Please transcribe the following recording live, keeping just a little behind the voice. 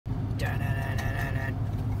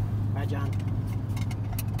Hi, John.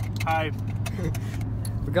 Hi.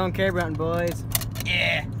 We're going caribou hunting, boys.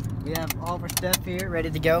 Yeah. We have all of our stuff here ready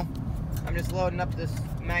to go. I'm just loading up this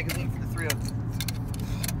magazine for the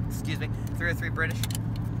 303 British.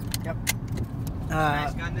 Yep.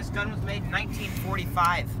 Nice gun. This gun was made in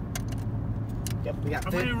 1945. Yep, we got How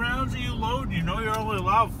many rounds are you loading? You know you're only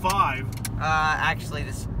allowed 5. Actually,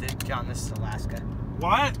 John, this is Alaska.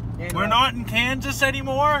 What? Yeah, We're not in Kansas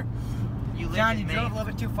anymore? You live John, in you Maine. drove a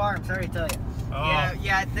little bit too far. I'm sorry to tell you. Oh.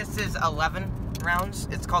 Yeah, this is 11 rounds.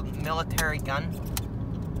 It's called military gun.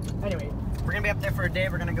 Anyway, we're gonna be up there for a day.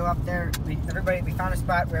 We're gonna go up there. We found a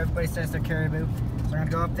spot where everybody says they're caribou. So we're gonna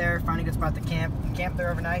go up there, find a good spot to camp, camp there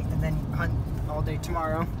overnight, and then hunt all day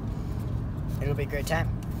tomorrow. It'll be a great time.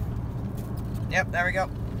 Yep, there we go.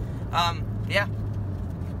 Yeah.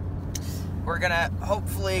 We're gonna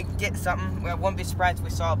hopefully get something. We won't be surprised if we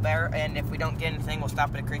saw a bear, and if we don't get anything, we'll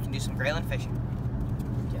stop at a creek and do some grayling fishing.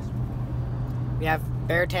 Yes. We have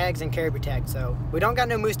bear tags and caribou tags, so we don't got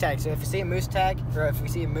no moose tags. So if you see a moose tag, or if we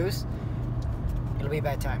see a moose, it'll be a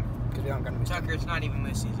bad time because we don't got a moose tag. Tucker, it's not even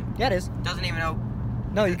moose season. Yeah, it is. Doesn't even know.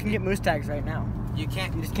 No, you can get moose tags right now. You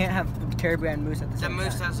can't. You just can't have caribou and moose at the The same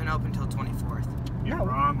moose time. doesn't open till 24th. You're No.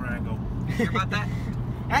 wrong, Rango. You hear about that?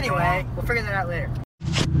 Anyway, we'll figure that out later.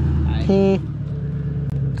 So,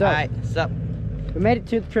 Alright, what's up? we made it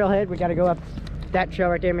to the trailhead. We gotta go up that trail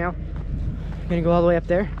right there, Meow. We're gonna go all the way up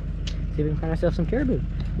there. See if we can find ourselves some caribou.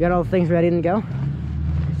 We got all the things ready to go.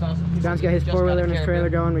 John's got his four-wheeler and his trailer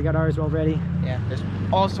going. We got ours all ready. Yeah, there's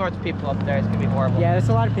all sorts of people up there. It's gonna be horrible. Yeah, there's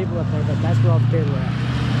a lot of people up there, but that's where all the caribou are at.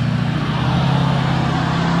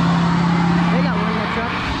 They got one in that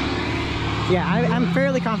truck. Yeah, I'm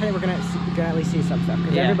fairly confident we're gonna at least see some stuff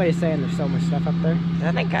because Yeah. everybody's saying there's so much stuff up there.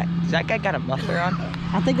 Does that guy got a muffler on?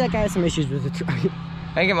 I think that guy has some issues with the truck. I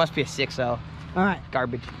think it must be a 6.0. All right.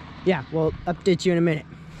 Garbage. Yeah, we'll update you in a minute.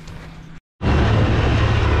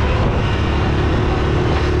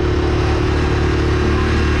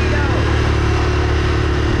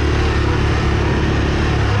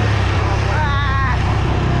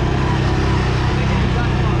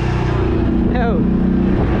 No.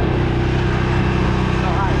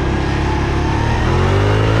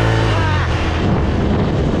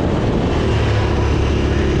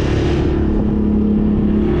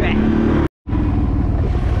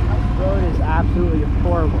 Road is absolutely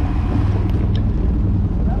horrible.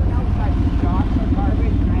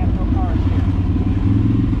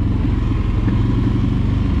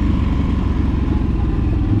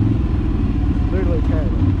 Literally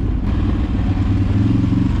terrible.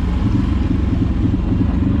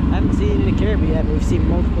 I haven't seen any caribou yet, but we've seen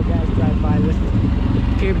multiple guys drive by with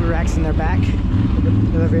caribou racks in their back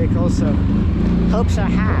of their vehicles, so hopes are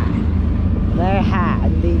high. They're high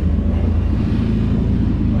indeed.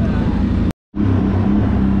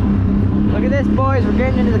 Look at this, boys. We're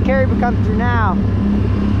getting into the caribou country now.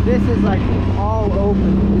 This is like all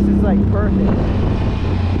open. This is like perfect.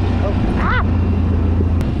 Oh, ah!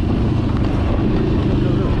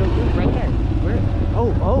 Go, right there. Where?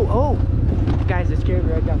 Oh. Guys, there's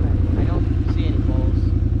caribou right down there. I don't see any bulls.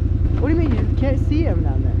 What do you mean? You can't see them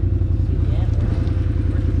down there. See the antlers.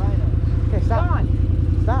 Where's your binos? Okay, stop.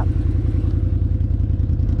 Stop.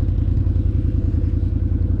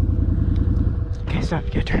 Okay, stop.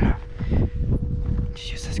 You gotta turn it off.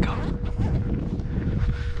 Just use this go.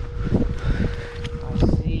 I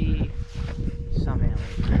see some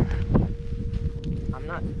antlers. I'm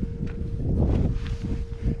not.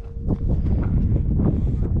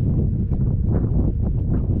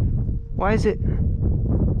 Why is it?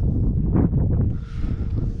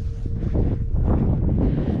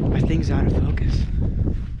 My thing's out of focus.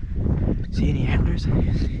 See any antlers?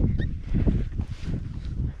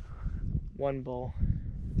 One bull.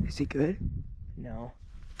 Is he good? No.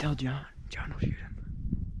 Tell John. John will shoot him.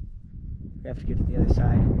 We have to get to the other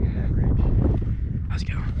side of that bridge. Let's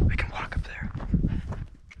go. We can walk up there.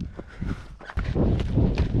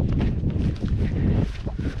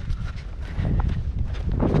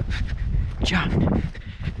 John,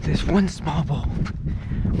 there's one small bull.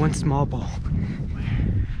 One small bull.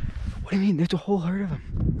 What do you mean? There's a whole herd of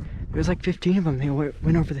them. There's like 15 of them. They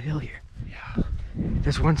went over the hill here. Yeah.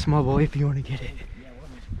 There's one small bull if you want to get it.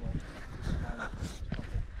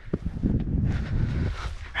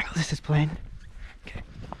 Michael, this is plain. Okay.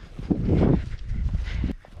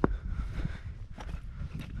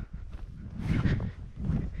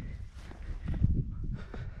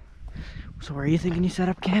 So where are you thinking you set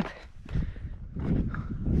up camp?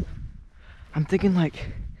 I'm thinking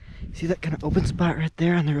like, see that kind of open spot right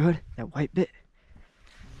there on the road? That white bit?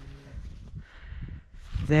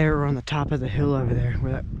 There or on the top of the hill over there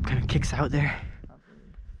where that kind of kicks out there.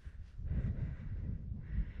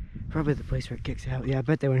 Probably the place where it kicks out. Yeah, I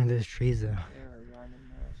bet they went into those trees though.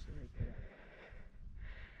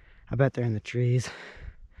 I bet they're in the trees.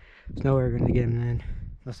 There's nowhere we're gonna get them then,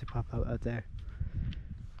 unless they pop out there.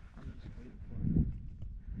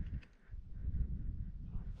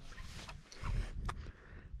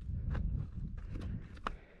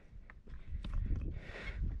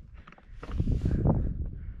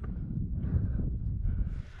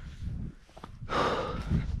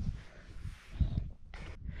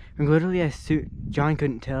 And literally as soon, John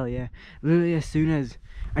couldn't tell, yeah. Literally as soon as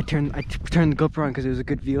I turned the GoPro on because it was a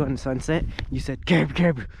good view on the sunset, you said, Caribou,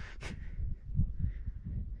 Caribou.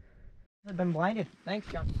 I've been blinded. Thanks,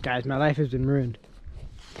 John. Guys, my life has been ruined.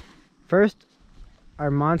 First,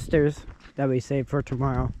 our monsters that we saved for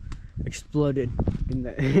tomorrow exploded in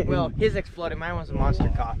the Well, his exploded. Mine was a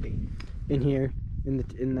monster coffee. in here in the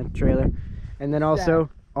trailer, and then also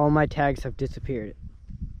all my tags have disappeared,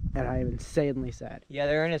 and I am insanely sad. Yeah,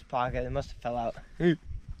 they're in his pocket. They must have fell out.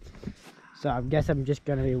 So I guess I'm just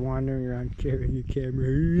gonna be wandering around carrying a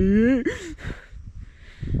camera.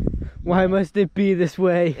 Why must it be this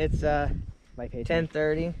way? It's Like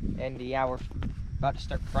 10:30, and yeah, we're about to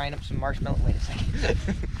start frying up some marshmallow. Wait a second.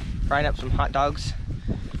 Frying up some hot dogs.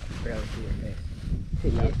 Barely see your face. See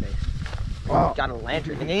your face. Oh. Got a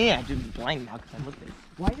lantern. Yeah, dude, blind now because I looked at it.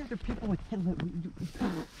 Why are there people with headlight?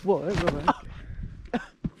 Whoa,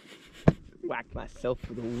 Whacked myself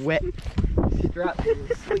with a wet strap to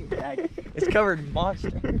the sleep bag. It's covered in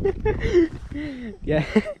monster. Yeah.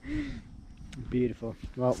 Beautiful.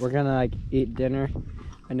 Well, we're gonna like eat dinner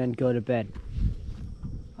and then go to bed.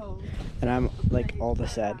 Oh. And I'm like all the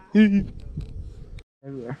sad.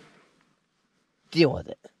 Everywhere. Deal with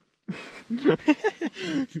it.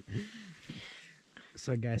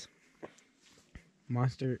 So guys,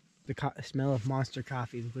 the smell of monster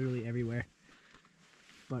coffee is literally everywhere.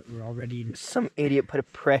 But we're already Some idiot put a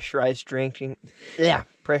pressurized drink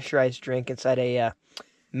inside a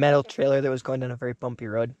metal trailer that was going down a very bumpy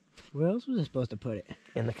road. Where else was I supposed to put it?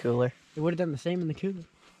 In the cooler. It would have done the same in the cooler.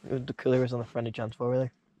 The cooler was on the front of John's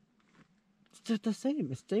four-wheeler. It's just the same.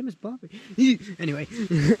 It's the same as Bobby. Anyway,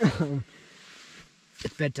 it's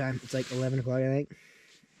bedtime. It's like 11 o'clock, I think.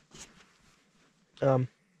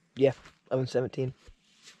 Yeah, 11:17.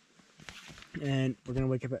 And we're gonna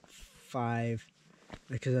wake up at 5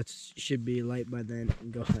 because that should be light by then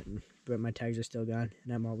and go hunting. But my tags are still gone,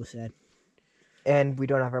 and I'm all sad. And we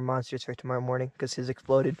don't have our monsters for tomorrow morning because his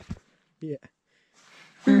exploded. Yeah.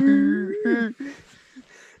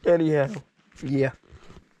 Anyhow, yeah.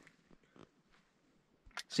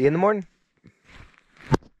 See you in the morning.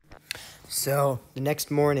 So the next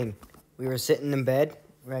morning, we were sitting in bed.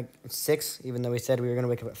 We're like 6, even though we said we were gonna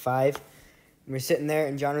wake up at 5. And we were sitting there,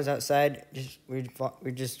 and John was outside. We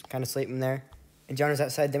were just kind of sleeping there, and John was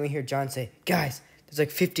outside. Then we hear John say, "Guys, there's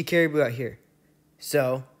like 50 caribou out here."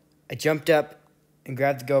 So I jumped up and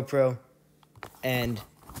grabbed the GoPro, and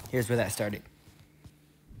here's where that started.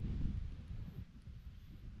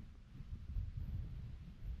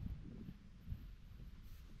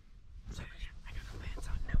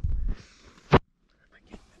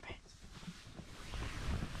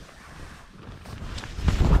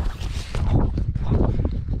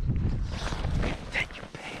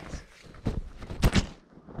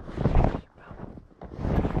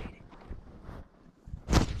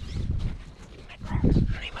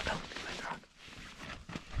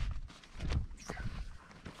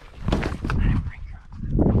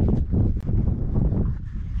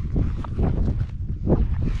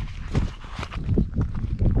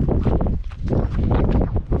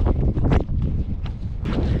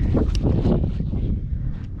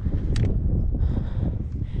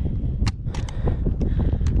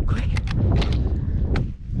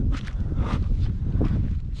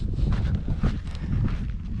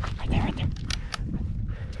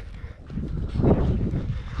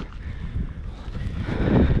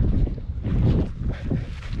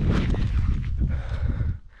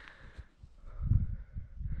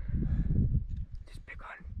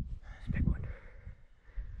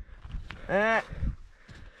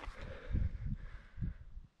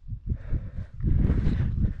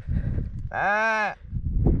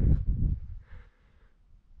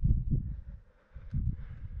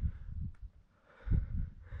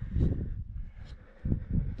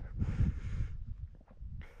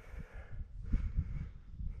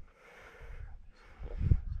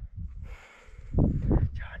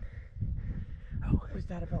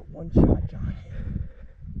 That about one shot, John.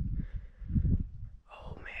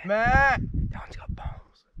 Oh man. Matt! That one's got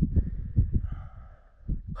bombs.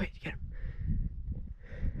 Wait, get him.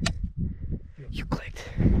 You clicked.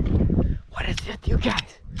 What is it, you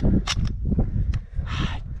guys?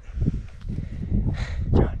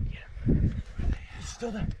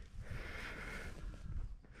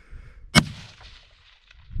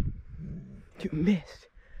 missed.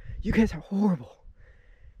 You guys are horrible.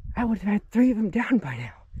 I would have had 3 of them down by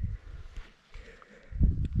now.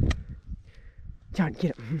 John,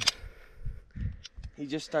 get him. He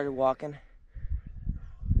just started walking.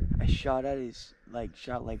 I shot at his,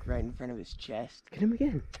 shot right in front of his chest. Get him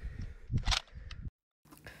again.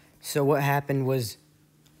 So what happened was,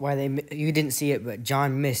 you didn't see it, but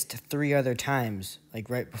John missed 3 other times,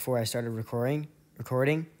 right before I started recording.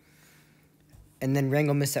 And then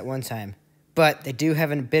Wrangell missed that 1 time. But they do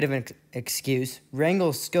have a bit of an excuse.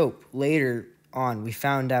 Wrangell's scope, later on, we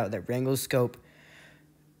found out that Wrangell's scope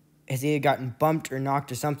has either gotten bumped or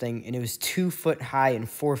knocked or something, and it was 2 foot high and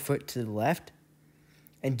 4 foot to the left.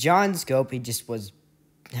 And John's scope, he just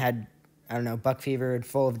had, I don't know, buck fever and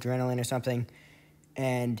full of adrenaline or something,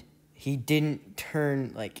 and he didn't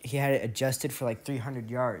turn, he had it adjusted for 300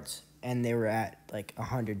 yards, and they were at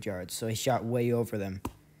 100 yards, so he shot way over them.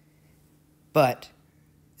 But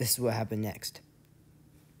this is what happened next.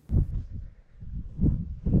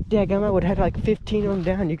 Daggum, I would have had 15 of them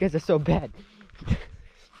down. You guys are so bad.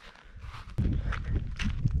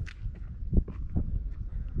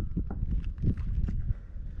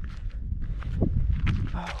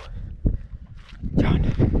 Oh. John,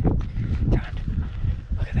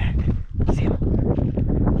 look at that. See him?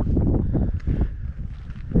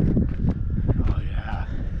 Oh, yeah.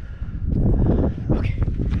 Okay.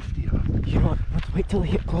 50 of them. You know what? Let's wait till they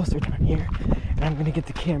get closer down here, and I'm gonna get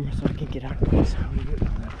the camera so I can get out of this. How we get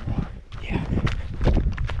on that far? Yeah.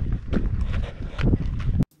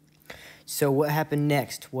 So what happened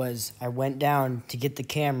next was I went down to get the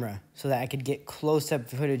camera so that I could get close-up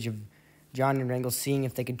footage of John and Wrangell, seeing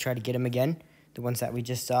if they could try to get him again, the ones that we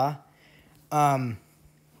just saw. But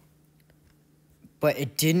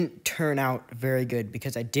it didn't turn out very good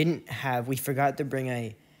because we forgot to bring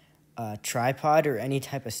a tripod or any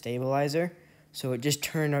type of stabilizer, so it just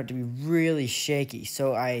turned out to be really shaky.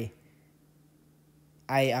 So I'm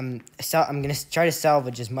gonna try to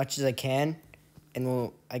salvage as much as I can,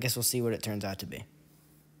 and I guess we'll see what it turns out to be.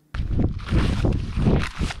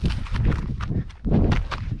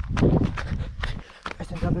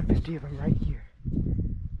 There's another 50 of them right here.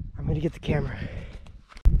 I'm gonna get the camera.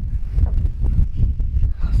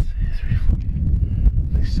 Let's see,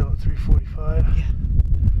 340. They still at 345? Yeah.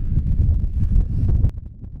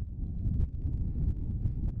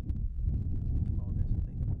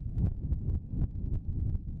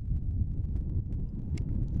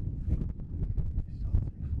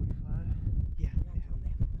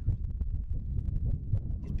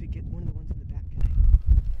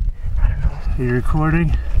 Are you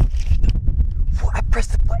recording? I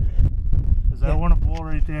pressed the button. Is that one a bull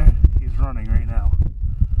right there? He's running right now.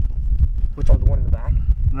 Which one? The one in the back?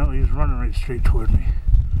 No, he's running right straight toward me.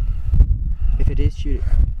 If it is, shoot it.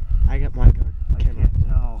 I got my gun. I can't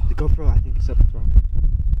tell. The GoPro, I think, is up wrong.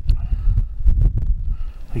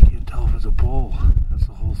 I can't tell if it's a bull. That's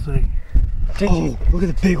the whole thing. Oh, look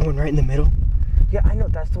at the big one right in the middle. Yeah, I know,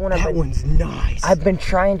 that's the one That one's nice. I've been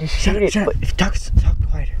trying to shoot it, but... Talk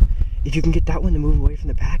quieter. If you can get that one to move away from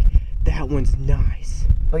the pack, that one's nice.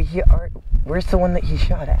 But where's the one that he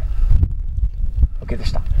shot at? Okay, there,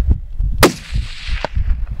 stop.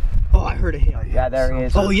 Oh, I heard a hit. Yeah, there he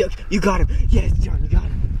is. Oh, yeah, you got him. Yes, John, you got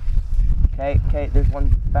him. Okay, there's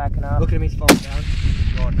one backing up. Look at him, he's falling down.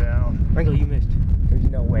 He's going down. Wrangell, you missed. There's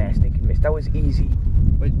no way I stinking missed. That was easy.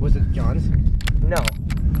 Wait, was it John's? No.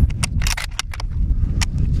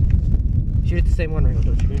 Shoot at the same one, Wrangell.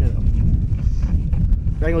 Don't shoot into though.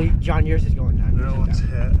 Wrangell, John, yours is going down. That one's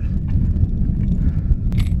hit.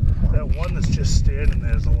 That one that's just standing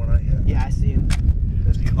there is the one I hit. Yeah, I see him.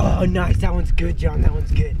 Oh, nice. That one's good, John. That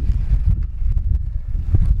one's good.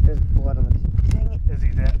 There's blood on the... Dang it. Is he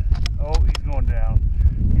dead? Oh, he's going down.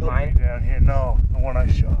 He's Mine? down here. No, the one I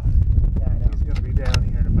shot. Yeah, I know. He's going to be down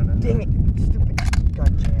here in a minute. Dang it. Stupid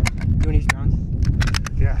gun jam. You want these rounds?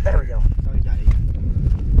 Yeah. There we go. Oh, you got it.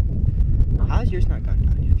 How's yours not gone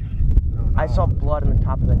down yet, John? I saw blood on the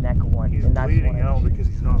top of the neck of one. He's and that's bleeding what out because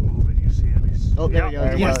he's not moving. You see him? He's... Oh, there we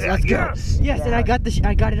go. Yes, let's go. Yes. Yes, and I got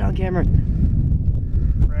I got it on camera.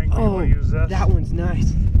 Frank, you want to use this? That one's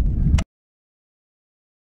nice.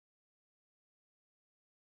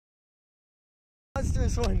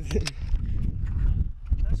 Monstrous ones.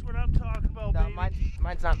 That's what I'm talking about, No, baby.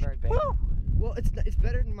 mine's not very big. Well, it's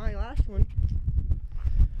better than my last one.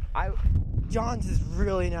 John's is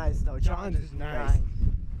really nice though. John's is nice.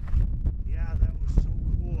 Yeah, that was so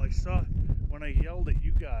cool. I saw when I yelled at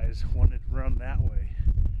you guys when it run that way.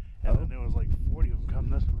 And then there was like 40 of them come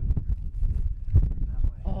this way. That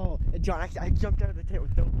way. Oh, and John, I jumped out of the tent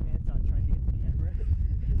with no pants on trying to get the camera.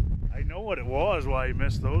 I know what it was why I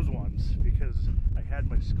missed those ones. Because I had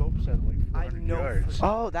my scope set at like 400 yards.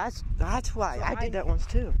 Oh, that's why. So I did that once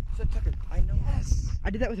too. So Tucker, I know. Yes. I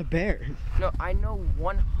did that with a bear. No, I know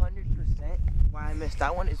 100% why I missed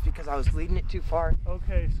that one is because I was leading it too far.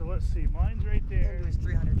 Okay, so let's see. Mine's right there. It was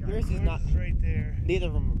 300 yards. Yours is Yours not. is right there. Neither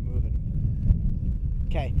of them are moving.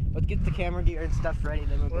 Okay, let's get the camera gear and stuff ready.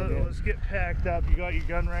 Then we'll go do it. Let's get packed up. You got your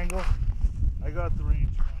gun wrangle? I got the range.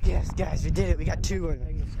 Yes, guys, we did it. We got two.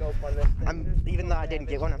 Hang the scope on this thing. Even though I didn't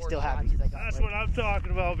get one, I'm still happy. That's what I'm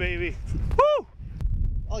talking about, baby. Woo!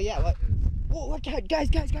 Oh yeah, what? Whoa, what? Guys!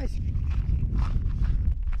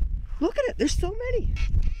 Look at it. There's so many.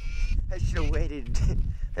 I should have waited.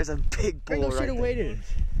 There's a big bull. Ringo right should have there. waited.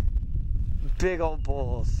 Big old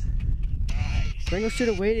bulls. Ringo should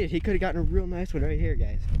have waited. He could have gotten a real nice one right here,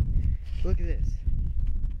 guys. Look at this.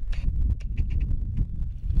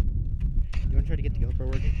 You want to try to get the GoPro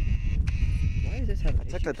working? Why is this having I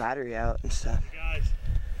took the battery out and stuff. Guys,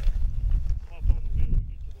 hop on the wheel and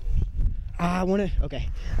get to the I want to. Okay.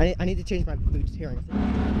 I need to change my boots here.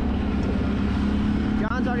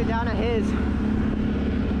 John's already down at his.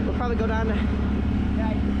 We'll probably go down to.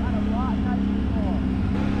 Yeah, you got a lot nice people.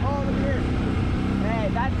 Oh, look here. Hey,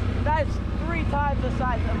 that's 3 times the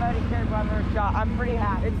size of any caribou I've ever shot. I'm pretty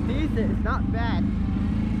happy. It's decent. It's not bad.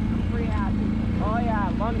 I'm pretty happy. Oh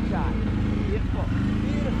yeah, lung shot. Beautiful.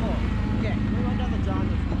 Beautiful. Okay, we're going down the John.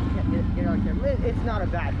 Get on camera. It's not a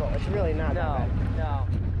bad bow. It's really not that bad. No.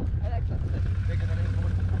 I actually think it's bigger than any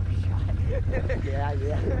bullet I've ever shot.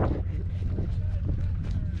 Yeah.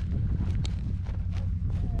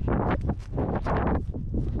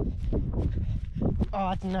 Oh,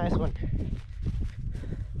 that's a nice one.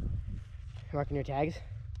 Marking your tags?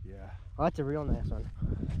 Yeah. Oh, that's a real nice one.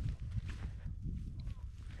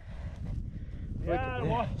 Yeah,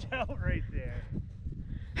 watch out right there.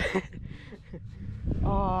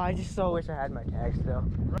 Oh, I just so wish I had my tags still.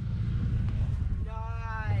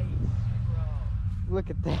 Nice, bro. Look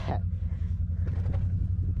at that.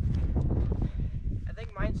 I think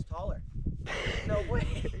mine's taller. No way.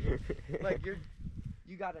 Like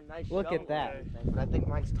you got a nice Look show at that. and I think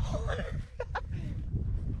mine's taller.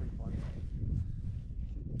 Pretty funny.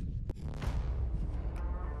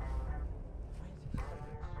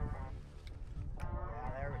 Yeah,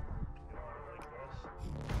 there we go. It's right there.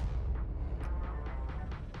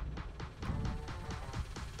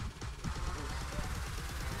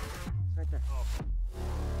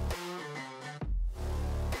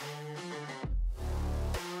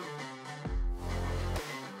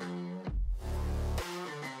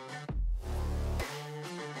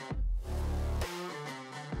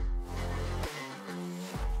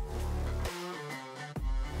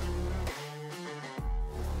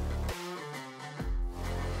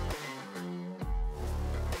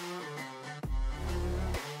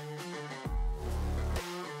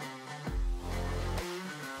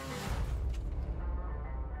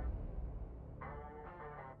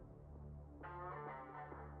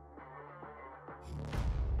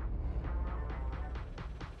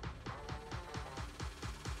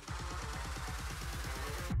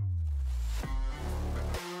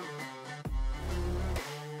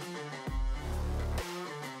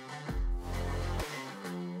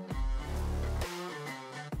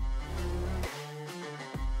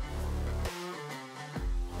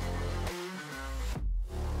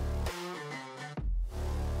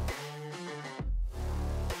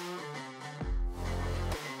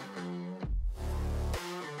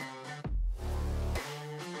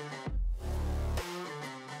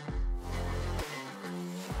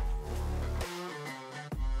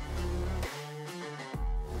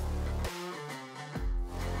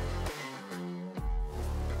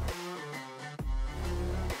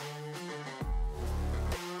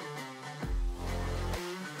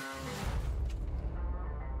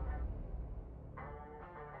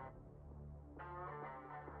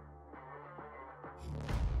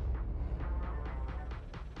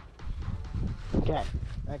 Okay,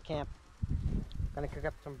 we're at camp. Gonna cook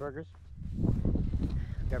up some burgers.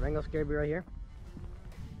 Got Ringo's Caribou right here.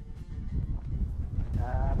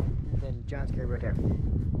 Then John's Caribou right here.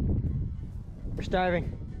 We're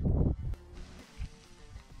starving.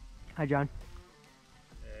 Hi, John.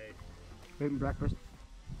 Hey. We're eating breakfast.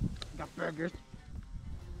 Got burgers.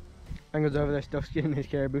 Ringo's over there still skinning his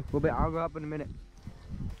caribou. I'll go up in a minute.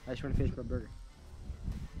 I just want to finish my burger.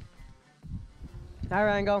 Hi,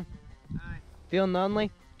 Rango. Hi. Feeling lonely?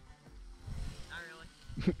 Not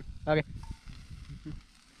really. Okay.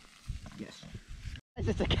 Yes. It's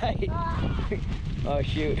just a kite. Ah! Oh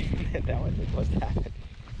shoot, that wasn't supposed to happen.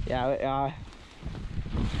 Yeah,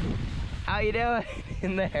 how you doing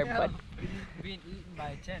in there, bud? Being eaten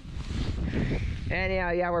by a tent.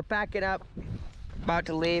 Anyhow, yeah, we're packing up. about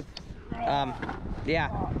to leave. Yeah.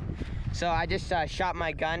 So I just shot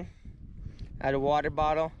my gun at a water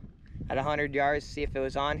bottle at 100 yards to see if it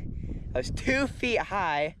was on. I was 2 feet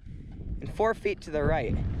high and 4 feet to the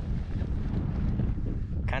right.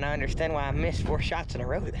 Kind of understand why I missed 4 shots in a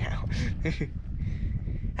row now.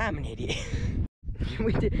 I'm an idiot.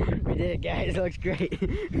 we did it, guys. It looks great.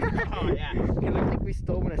 Oh yeah. It looks like we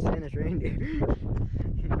stole one of Santa's reindeer.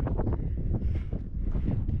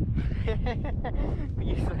 We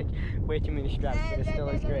used like way too many straps, but it still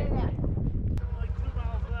looks great. Like 2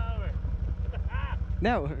 miles an hour.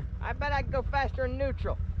 No, I bet I could go faster in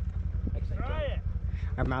neutral. Try it.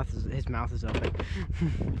 His mouth is open.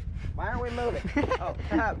 Why aren't we moving? Oh,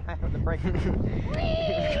 crap. I have the brake. We're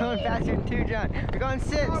going faster than 2, John. We're going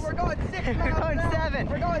 6. Oh, we're going 6 We're miles going an hour. 7.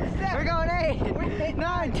 We're going 7. We're going 8.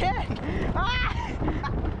 9, 10. Ah!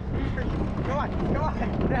 Come on, come on.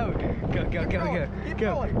 No. Go, go, go, go. Keep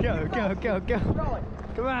Go, going. go, Keep go, going. go, go. Keep going.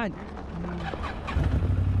 Come on.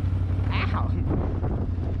 Ow.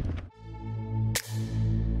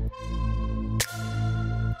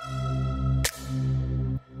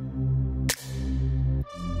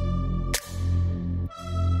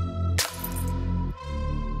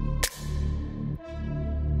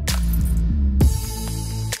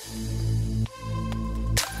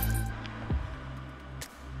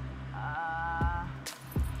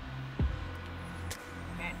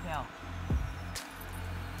 Can't tell.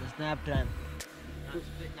 It's nap time. Not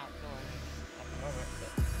spitting out going at the moment,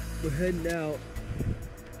 We're heading out.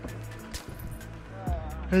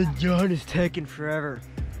 And John is taking forever.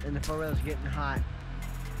 And the 4-wheeler's getting hot.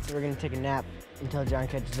 So we're gonna take a nap until John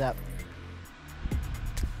catches up. It's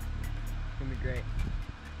gonna be great.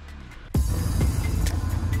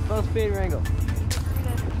 Full speed wrangle.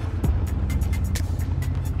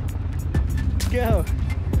 Go!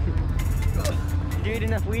 Did you eat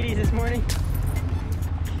enough Wheaties this morning?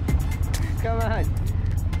 Come on.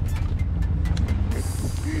 It's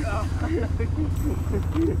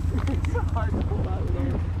so hard to pull out with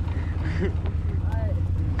those.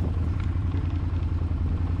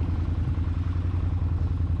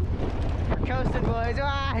 We're coasting, boys.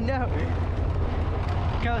 Ah, no.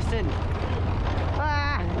 Coasting.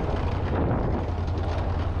 Ah.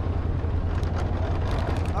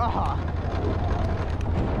 Oh.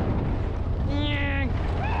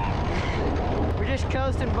 We're just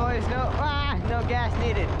coasting, boys. No gas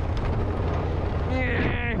needed.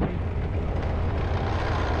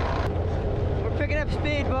 We're picking up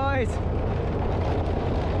speed, boys.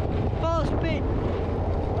 Full speed.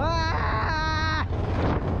 Ah!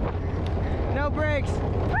 No brakes.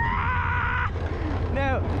 Ah!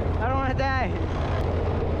 No, I don't want to die.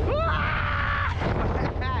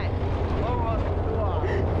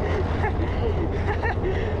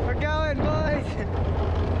 We're going, boys.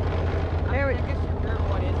 Here we go.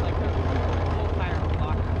 one is like a full tire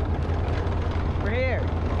block. We're here.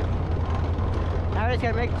 Now we just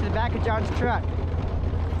gotta make it to the back of John's truck.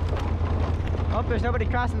 Hope there's nobody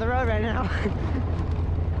crossing the road right now.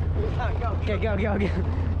 Okay, go.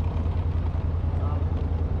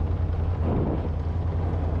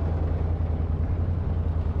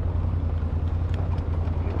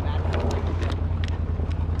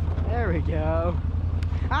 There we go.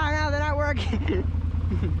 Ah, no, they're not working.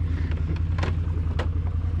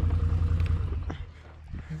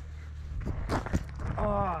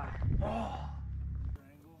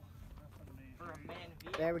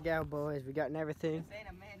 There we go, boys. We gotten everything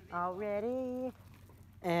already.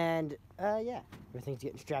 And, yeah, everything's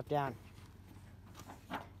getting strapped down.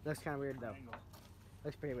 Looks kind of weird, though.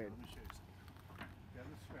 Looks pretty weird. Let me show you something. Grab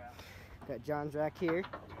the strap. Got John's rack here.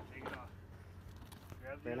 Take it off.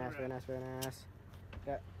 Grab the Very other nice, very end. nice, very nice.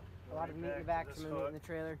 Got a lot of Right meat in the back back, to some this meat in the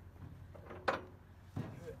trailer.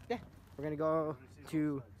 Yeah, we're gonna go Let me see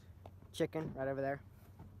to both sides. chicken right over there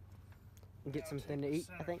and get Now something take to the eat,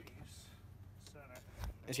 I think. centerpiece. Center.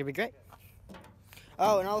 It's gonna be great.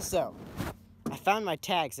 Oh, and also, I found my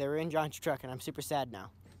tags. They were in John's truck, and I'm super sad now.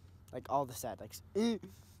 Like, all the sad. Like,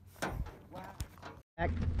 Wow. back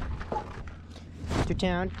to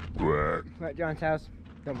town. We're at John's house.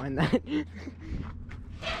 Don't mind that.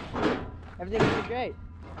 Everything's gonna be great.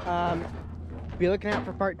 Be looking out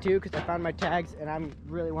for part 2 because I found my tags, and I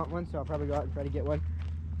really want one, so I'll probably go out and try to get one.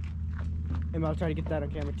 And I'll try to get that on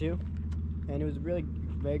camera too. And it was a really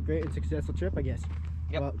very great and successful trip, I guess.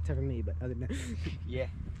 Yep. Well, except for me, but other than that. Yeah.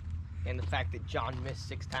 And the fact that John missed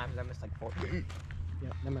 6 times, I missed like 4. Yeah,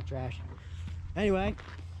 I'm not trash. Anyway,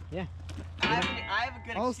 yeah. I have a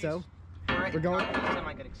good Also, excuse. we're going-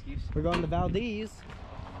 Semi-good excuse. We're going to Valdez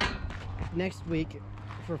next week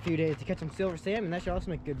for a few days to catch some silver salmon. That should also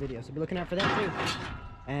make a good video, so be looking out for that too.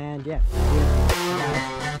 And yeah,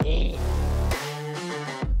 see you. Bye.